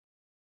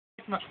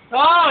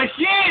Oh, it's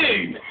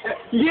you!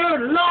 You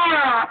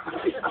liar!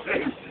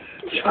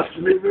 Just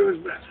me, it was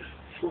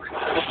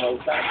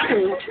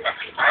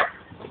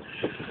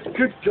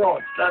good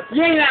God, that's...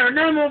 Yeah,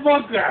 no more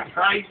vodka!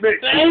 Hey,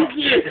 Mick. Thank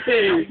you!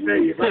 Hey,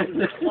 me,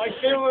 man. I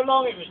feel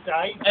along it was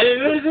Dave. And it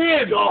was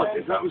him! God,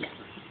 if that was...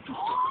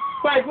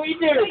 Wait, what are you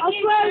doing? I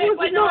swear it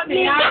was not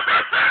me.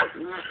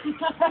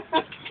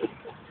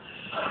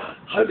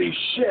 Holy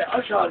shit, I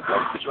can't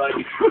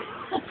concentrate.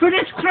 Put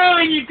a screw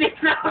in, you dick!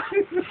 I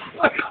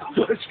can't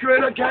put a screw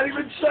in, I can't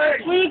even say.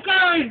 Where are you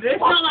going?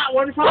 It's not that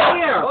one, it's up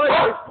here!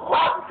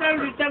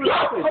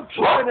 I'm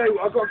trying to,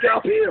 I've got to get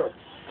up here.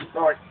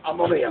 Right,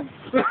 I'm on here.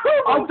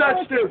 I'm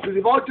down still, because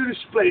if I do the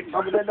split,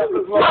 I'm going to end up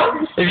looking like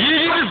this. If you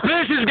do the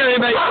split, it's going to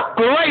make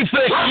great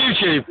for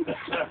YouTube.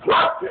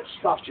 Get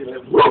stuffed, you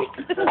little shit.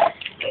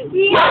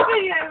 Yeah,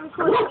 video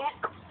recording it.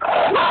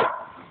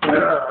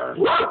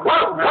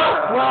 Well,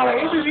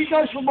 even if he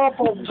goes for my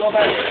bombs, I've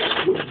had it.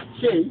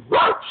 See?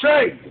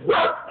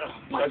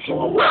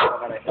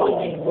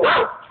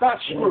 That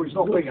screw is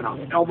not big enough.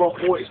 No,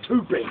 it's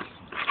too big.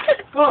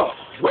 Oh,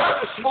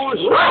 that's the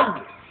smallest screw.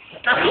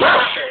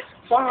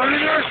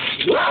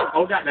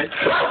 Hold that then.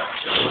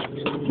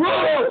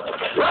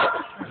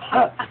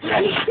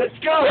 Let's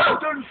go. I'm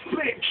doing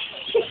flips.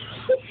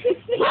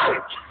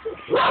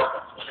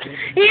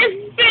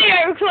 He's video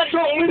recording you.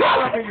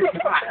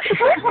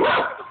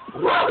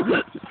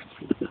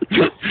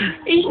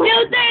 He's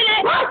still doing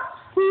it.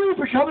 You're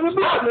becoming a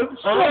Muslim.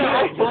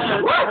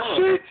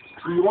 Shit.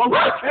 You won't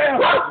care.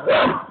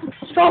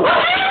 Stop it.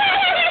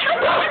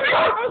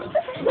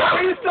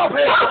 Will you stop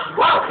it?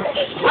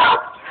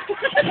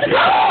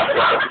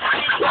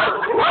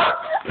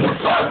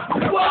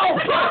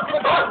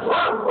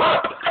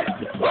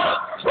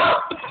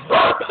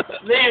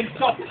 Liam,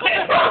 stop it!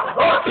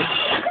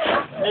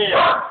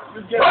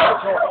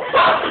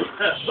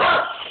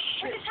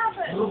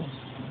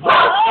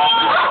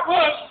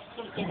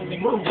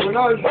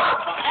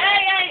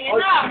 Hey,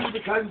 enough! You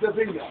became the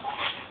finger.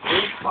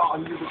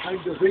 And you became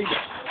the finger.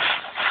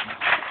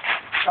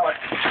 Right.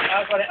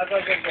 I've got it.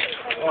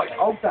 Right,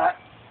 hold that.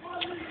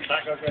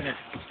 That goes in.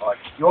 Right,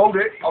 you hold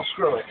it, I'll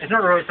screw it. It's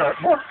not right, sir.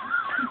 What?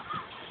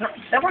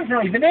 That one's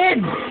not even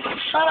in!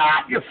 Shut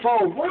up, you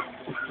fool. What?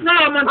 No,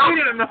 I'm undoing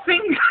it with my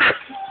finger!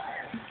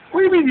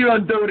 What do you mean you're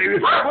undoing it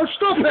with your... Oh,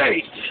 stop it!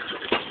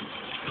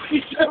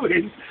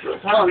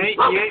 What are you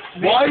doing?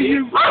 Why are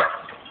you...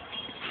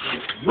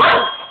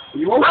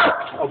 You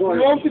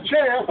want the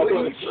chair,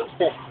 please?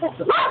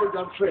 We've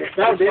done trick.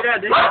 That did.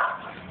 And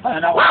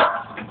that one.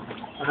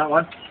 And that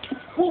one.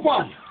 What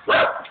one?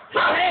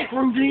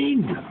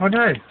 Rudine! I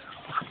know.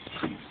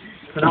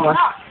 And that one.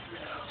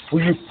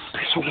 Will you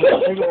piss off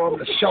that thing or I'm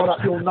going to shove it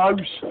up your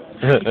nose?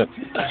 I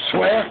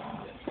swear.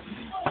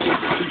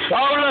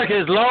 Oh, look,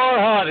 it's Laura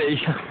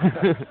Hardy.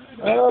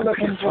 Oh, look,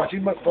 I'm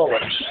touching my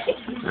bollocks.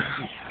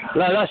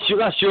 No, that's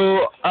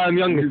your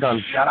youngest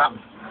son. Shut up.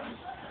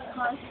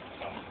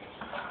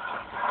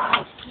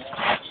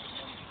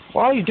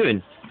 What are you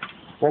doing?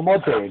 What am I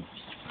doing?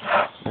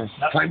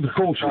 Taking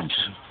precautions.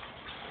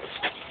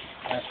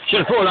 Should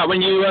have thought of that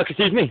when you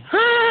conceived me.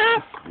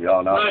 Yeah,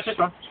 I know. No, it's this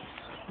one.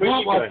 Where are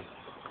you going?